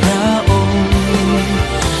ที่พระองค์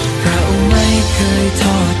พระองค์ไม่เคยท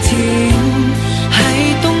อดทิ้งให้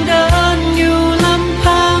ต้องเดินอยู่ลำ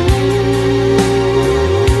พัง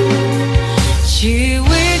ชี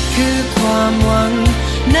วิตคือความหวัง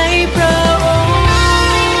ในพระองค์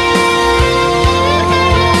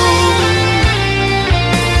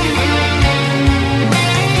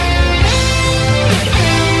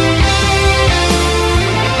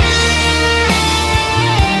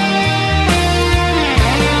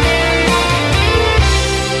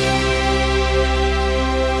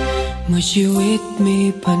เมื่อชีวิตมี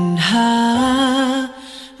ปัญหา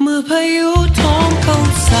เมื่อพายุโถมเข้า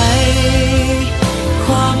ใส่